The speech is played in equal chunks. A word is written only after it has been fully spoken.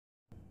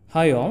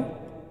Hi all,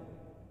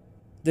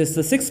 this is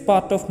the sixth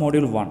part of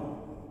module 1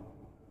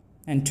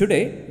 and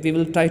today we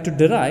will try to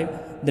derive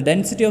the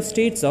density of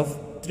states of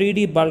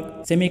 3D bulk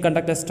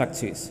semiconductor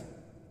structures.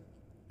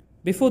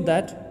 Before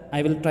that,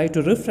 I will try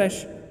to refresh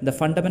the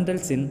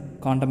fundamentals in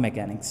quantum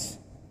mechanics.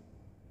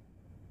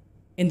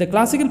 In the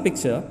classical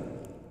picture,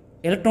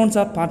 electrons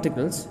are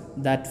particles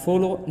that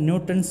follow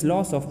Newton's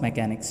laws of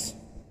mechanics.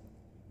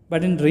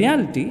 But in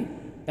reality,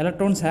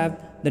 electrons have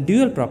the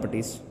dual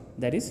properties,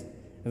 that is,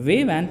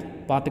 wave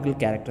and particle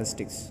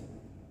characteristics.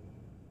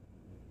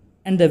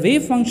 And the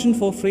wave function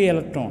for free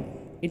electron,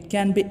 it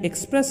can be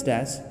expressed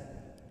as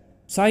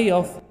psi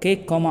of k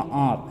comma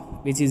r,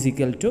 which is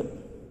equal to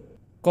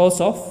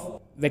cos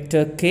of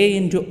vector k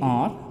into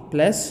r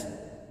plus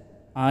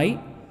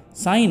I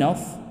sine of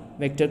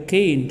vector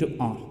k into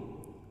r.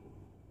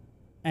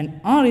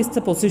 And r is the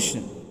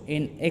position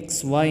in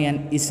x, y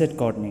and z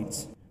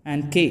coordinates,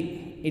 and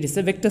k, it is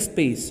a vector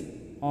space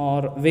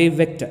or wave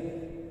vector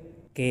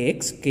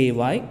kx, ky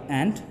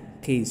and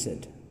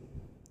kz.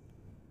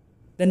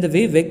 Then the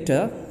wave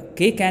vector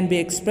k can be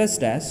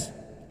expressed as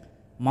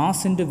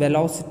mass into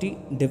velocity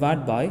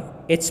divided by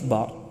h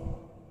bar.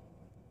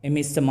 M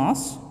is the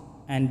mass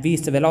and v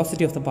is the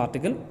velocity of the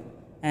particle,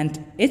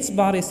 and h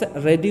bar is the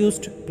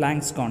reduced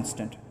Planck's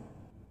constant,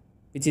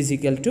 which is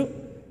equal to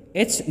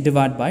h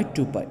divided by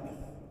 2 pi.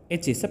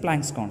 H is the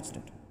Planck's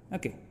constant.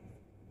 Okay.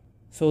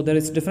 So there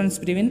is difference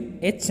between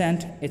h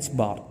and h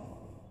bar.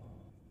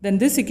 Then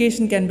this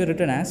equation can be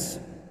written as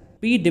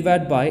P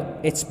divided by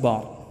h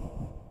bar,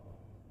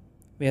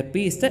 where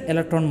P is the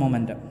electron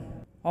momentum,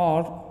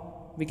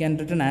 or we can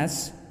written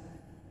as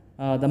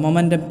the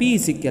momentum P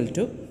is equal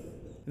to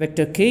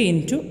vector k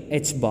into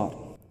h bar.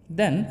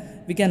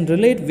 Then we can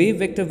relate wave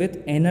vector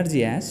with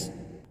energy as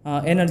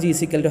energy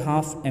is equal to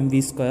half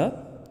mv square,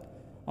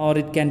 or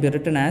it can be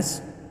written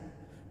as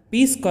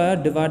p square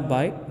divided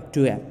by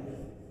 2m.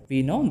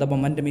 We know the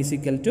momentum is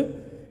equal to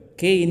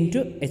k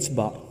into h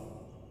bar.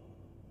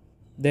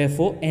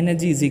 Therefore,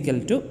 energy is equal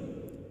to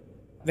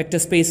vector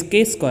space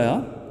k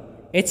square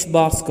h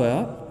bar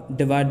square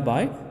divided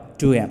by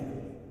 2m.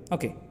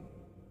 Okay.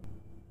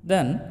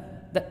 Then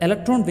the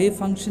electron wave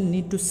function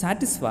need to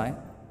satisfy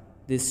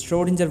this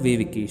Schrodinger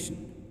wave equation.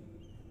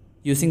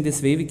 Using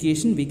this wave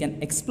equation, we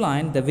can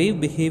explain the wave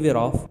behavior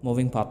of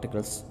moving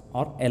particles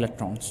or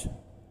electrons.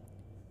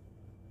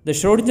 The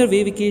Schrodinger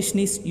wave equation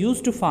is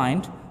used to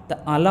find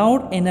the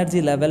allowed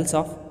energy levels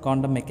of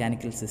quantum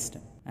mechanical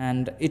system,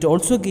 and it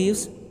also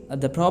gives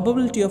the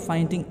probability of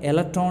finding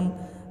electron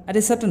at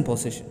a certain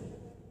position.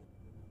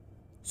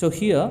 So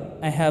here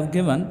I have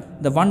given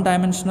the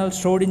one-dimensional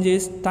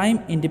Schrodinger's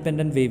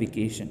time-independent wave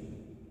equation,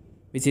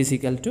 which is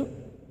equal to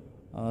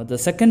the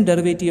second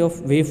derivative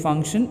of wave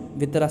function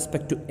with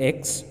respect to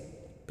x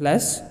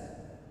plus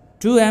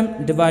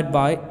 2m divided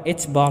by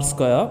h bar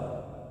square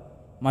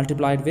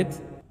multiplied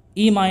with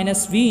e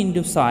minus v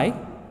into psi,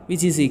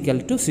 which is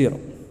equal to 0.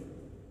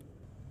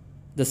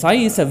 The psi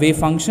is a wave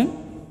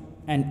function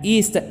and E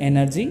is the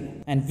energy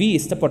and V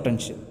is the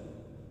potential.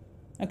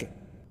 Okay.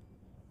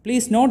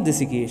 Please note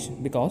this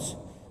equation because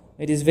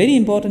it is very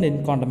important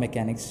in quantum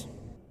mechanics.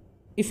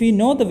 If we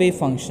know the wave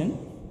function,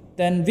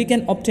 then we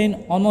can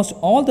obtain almost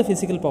all the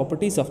physical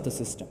properties of the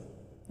system.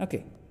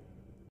 Okay.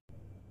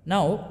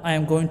 Now I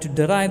am going to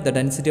derive the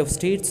density of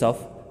states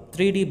of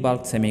 3D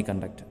bulk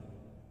semiconductor.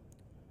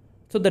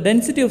 So the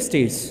density of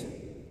states,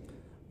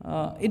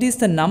 it is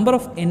the number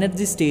of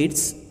energy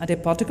states at a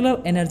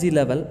particular energy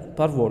level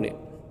per volume.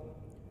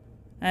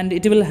 And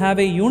it will have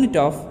a unit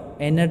of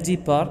energy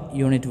per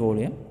unit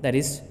volume, that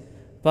is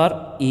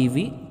per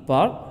EV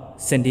per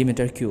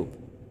centimeter cube.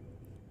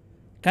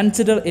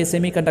 Consider a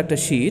semiconductor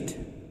sheet.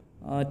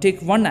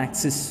 Take one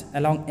axis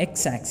along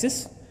x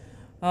axis.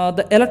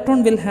 The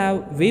electron will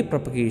have wave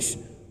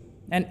propagation,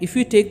 and if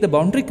you take the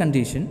boundary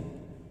condition,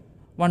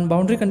 one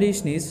boundary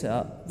condition is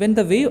when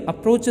the wave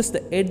approaches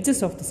the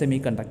edges of the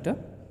semiconductor,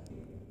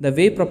 the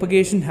wave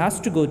propagation has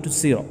to go to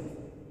 0.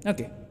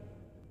 Okay.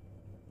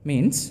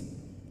 Means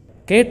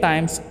k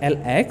times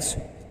Lx,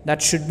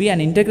 that should be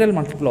an integral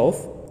multiple of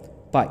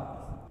pi.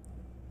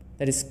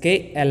 That is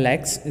k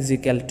Lx is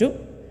equal to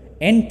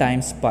n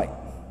times pi.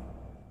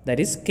 That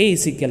is k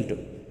is equal to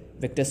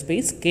vector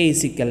space k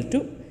is equal to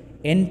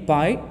n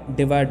pi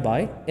divided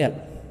by L.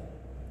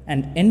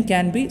 And n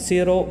can be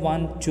 0,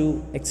 1,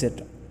 2,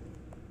 etc.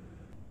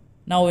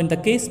 Now in the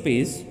k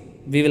space,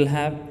 we will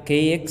have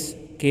kx,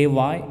 ky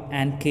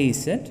and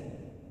kz.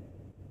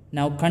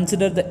 Now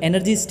consider the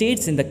energy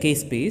states in the k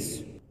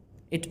space.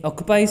 It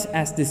occupies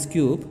as this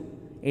cube,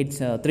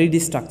 it's a 3D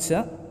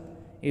structure.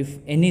 If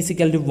n is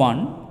equal to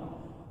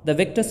 1, the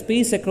vector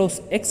space across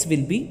x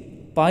will be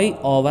pi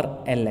over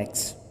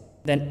Lx.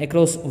 Then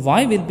across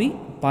y will be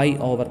pi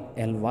over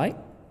Ly,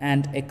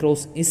 and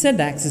across z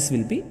axis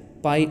will be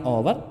pi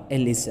over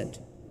Lz.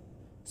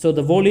 So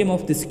the volume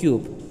of this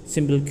cube,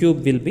 simple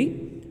cube, will be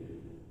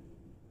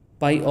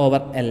pi over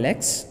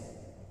Lx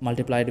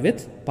multiplied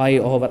with pi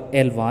over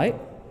Ly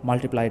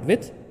multiplied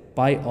with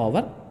pi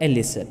over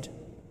Lz.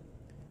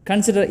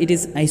 Consider it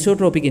is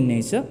isotropic in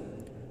nature,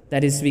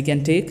 that is we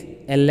can take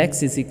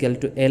Lx is equal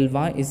to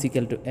Ly is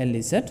equal to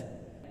Lz,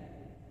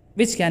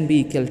 which can be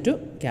equal to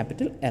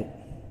capital L.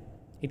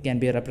 It can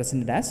be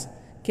represented as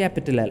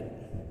capital L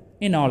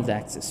in all the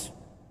axes.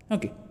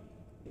 Okay.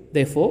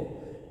 Therefore,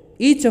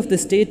 each of the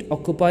state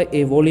occupy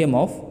a volume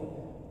of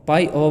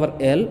pi over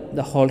L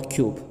the whole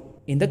cube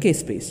in the K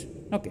space.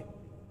 Okay.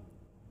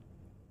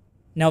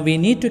 Now we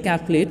need to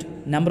calculate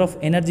number of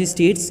energy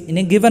states in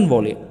a given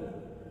volume.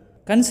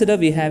 Consider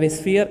we have a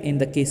sphere in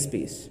the K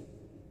space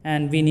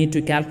and we need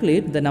to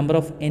calculate the number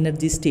of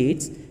energy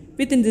states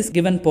within this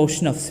given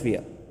portion of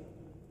sphere.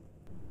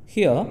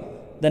 Here,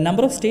 the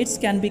number of states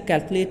can be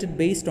calculated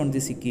based on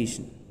this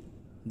equation.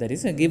 That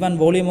is, a given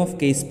volume of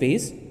K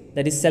space,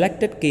 that is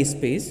selected K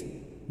space,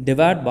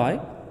 divided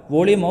by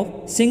volume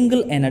of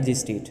single energy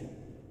state.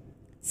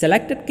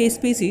 Selected K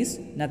space is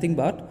nothing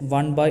but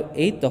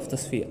 1/8 of the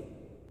sphere.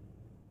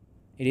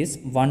 It is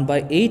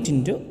 1/8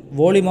 into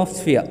volume of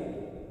sphere.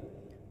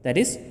 That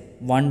is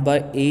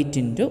 1/8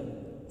 into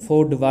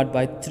 4 divided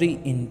by 3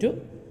 into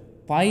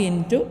pi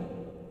into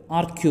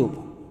r cube.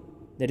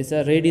 That is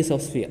a radius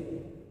of sphere.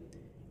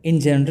 In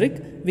generic,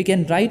 we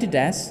can write it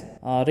as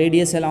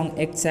radius along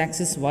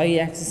x-axis,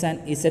 y-axis and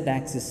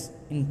z-axis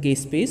in K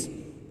space,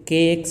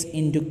 kx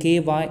into ky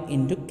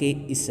into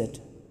kz.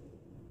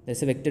 There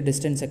is a vector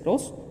distance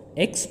across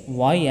x,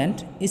 y and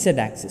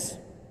z-axis.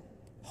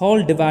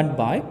 Whole divided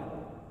by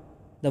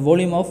the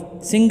volume of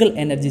single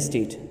energy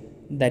state,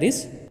 that is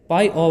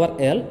pi over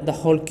L the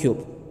whole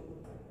cube.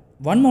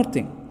 One more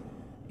thing,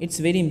 it's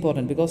very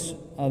important because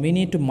we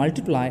need to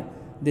multiply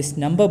this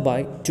number by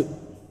 2,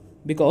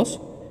 because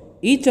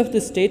each of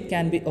the state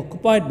can be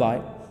occupied by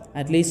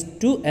at least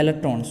 2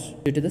 electrons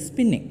due to the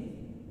spinning,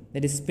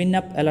 that is spin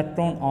up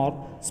electron or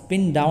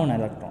spin down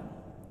electron.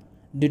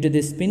 Due to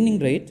the spinning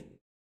rate,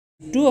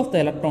 2 of the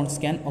electrons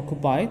can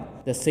occupy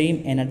the same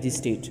energy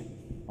state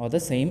or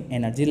the same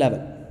energy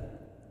level.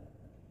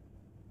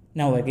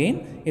 Now again,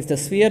 if the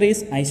sphere is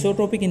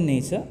isotropic in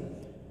nature,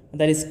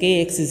 that is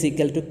kx is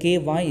equal to ky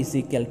is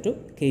equal to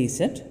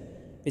kz,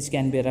 which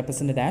can be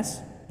represented as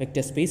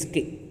vector space K.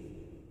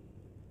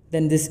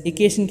 Then this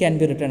equation can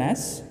be written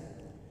as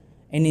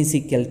n is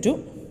equal to,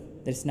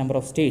 that is number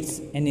of states,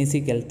 n is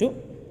equal to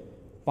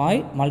pi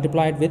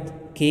multiplied with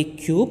k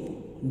cube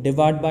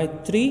divided by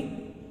 3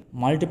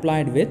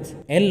 multiplied with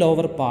L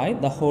over pi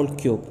the whole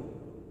cube.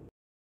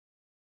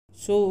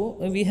 So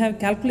we have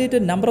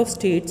calculated number of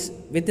states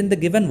within the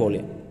given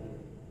volume.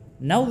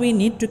 Now we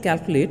need to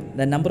calculate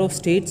the number of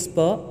states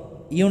per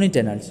unit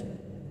energy,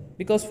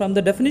 because from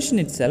the definition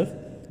itself,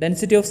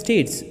 density of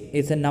states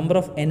is the number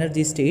of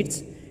energy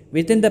states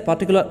within the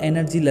particular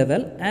energy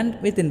level and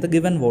within the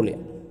given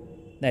volume.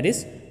 That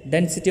is,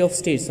 density of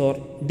states or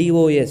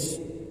DOS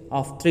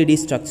of 3D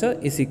structure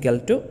is equal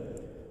to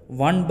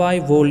 1 by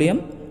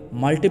volume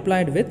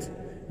multiplied with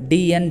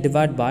dN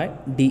divided by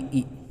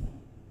dE.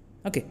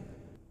 Okay.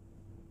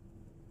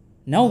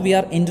 Now we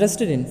are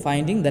interested in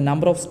finding the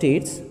number of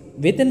states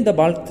within the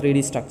bulk 3D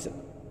structure.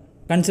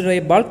 Consider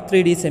a bulk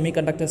 3D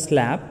semiconductor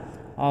slab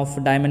of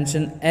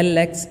dimension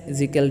Lx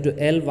is equal to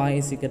Ly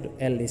is equal to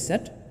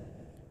Lz.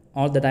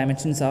 All the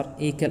dimensions are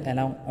equal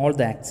along all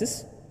the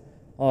axes,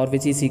 or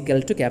which is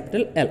equal to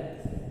capital L.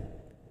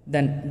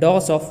 Then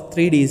dose of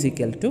 3D is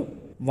equal to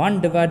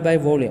 1 divided by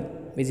volume,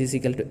 which is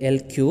equal to L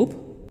cube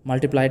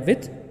multiplied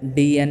with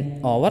dN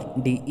over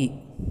dE.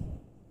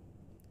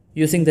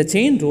 Using the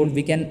chain rule,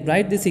 we can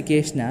write this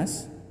equation as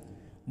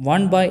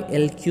 1 by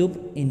L cube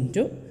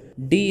into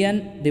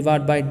dN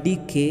divided by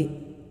dk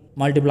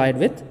multiplied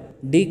with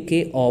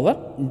dk over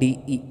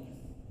dE.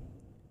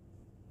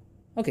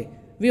 Okay,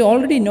 we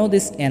already know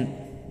this n,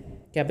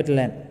 capital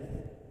N.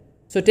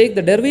 So take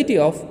the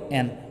derivative of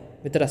n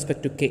with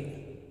respect to k,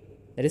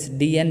 that is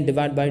dN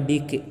divided by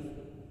dk,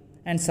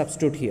 and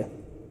substitute here.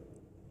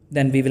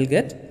 Then we will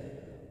get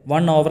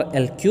 1 over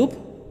L cube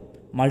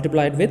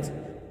multiplied with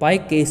pi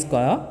k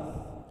square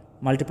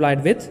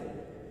multiplied with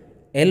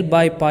L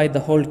by pi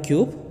the whole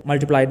cube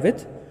multiplied with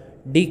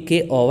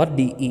dk over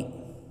dE.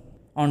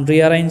 On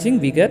rearranging,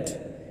 we get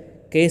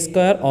k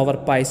square over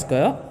pi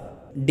square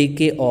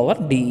dk over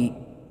dE.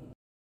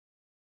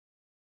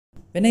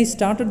 When I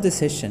started this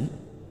session,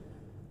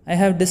 I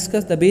have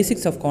discussed the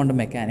basics of quantum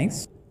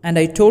mechanics, and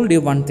I told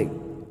you one thing.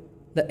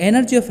 The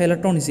energy of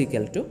electron is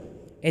equal to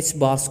h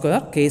bar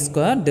square k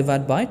square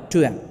divided by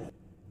 2m.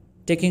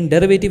 Taking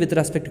derivative with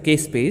respect to k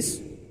space,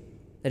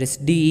 that is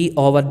dE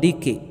over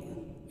dk,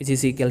 which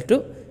is equal to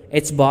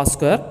h bar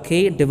square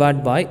k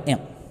divided by m,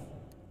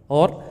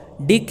 or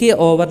dk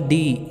over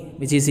dE,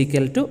 which is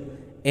equal to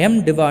m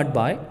divided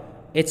by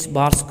h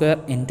bar square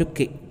into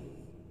k.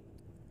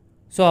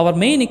 So our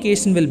main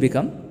equation will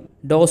become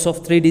dose of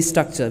 3D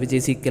structure, which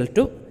is equal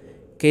to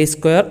k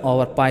square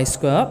over pi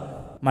square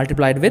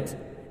multiplied with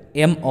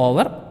m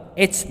over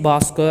h bar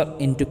square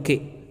into k,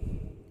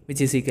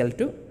 which is equal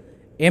to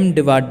m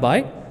divided by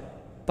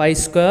pi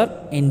square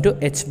into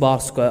h bar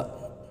square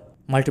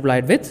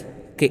multiplied with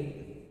k.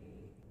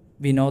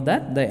 We know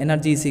that the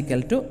energy is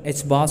equal to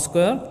h bar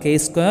square k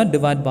square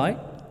divided by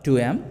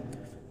 2m.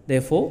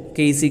 Therefore,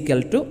 k is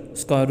equal to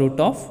square root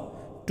of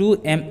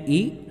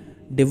 2me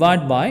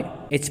divided by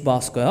h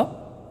bar square.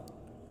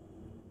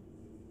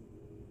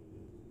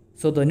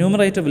 So the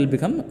numerator will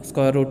become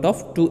square root of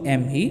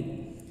 2me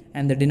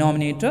and the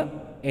denominator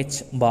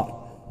h bar.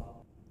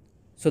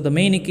 So the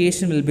main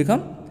equation will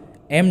become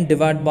m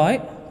divided by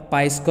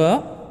pi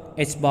square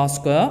h bar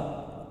square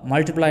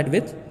multiplied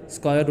with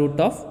square root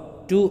of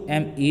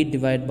 2me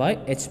divided by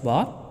h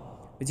bar,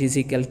 which is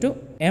equal to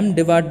m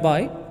divided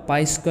by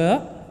pi square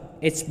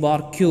h bar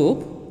cube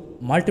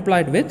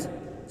multiplied with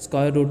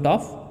square root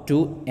of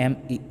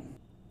 2me.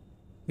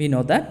 We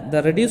know that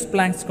the reduced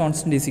Planck's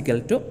constant is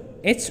equal to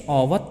h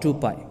over 2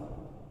 pi.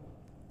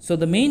 So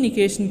the main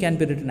equation can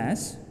be written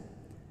as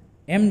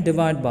m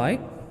divided by,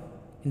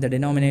 in the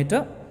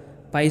denominator,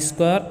 pi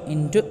square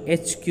into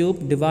h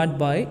cube divided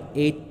by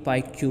 8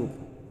 pi cube,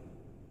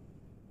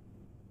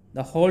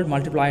 the whole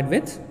multiplied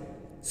with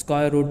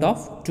square root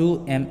of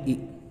 2me.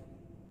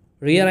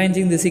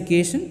 Rearranging this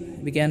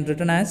equation, we can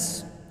written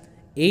as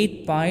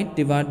 8 pi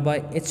divided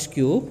by h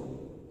cube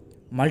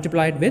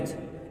multiplied with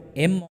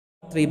m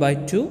 3 by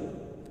 2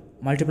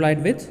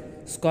 multiplied with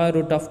square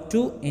root of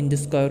 2 into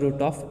square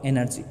root of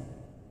energy.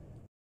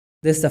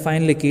 This is the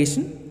final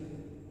equation,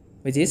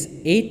 which is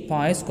 8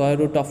 pi square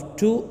root of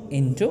 2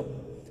 into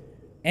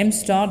m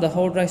star the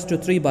whole raised to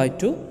 3 by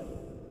 2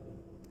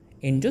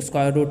 into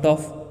square root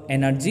of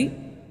energy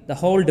the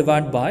whole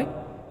divided by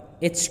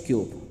h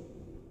cube,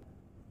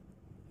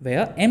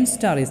 where m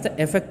star is the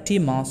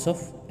effective mass of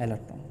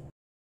electron.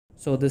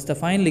 So this is the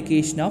final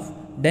equation of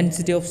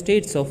density of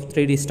states of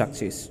 3D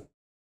structures.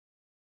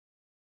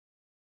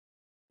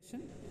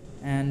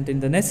 And in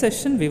the next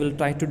session, we will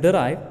try to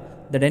derive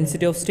the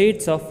density of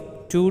states of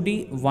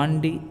 2D,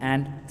 1D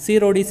and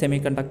 0D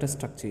semiconductor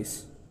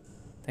structures.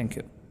 Thank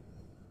you.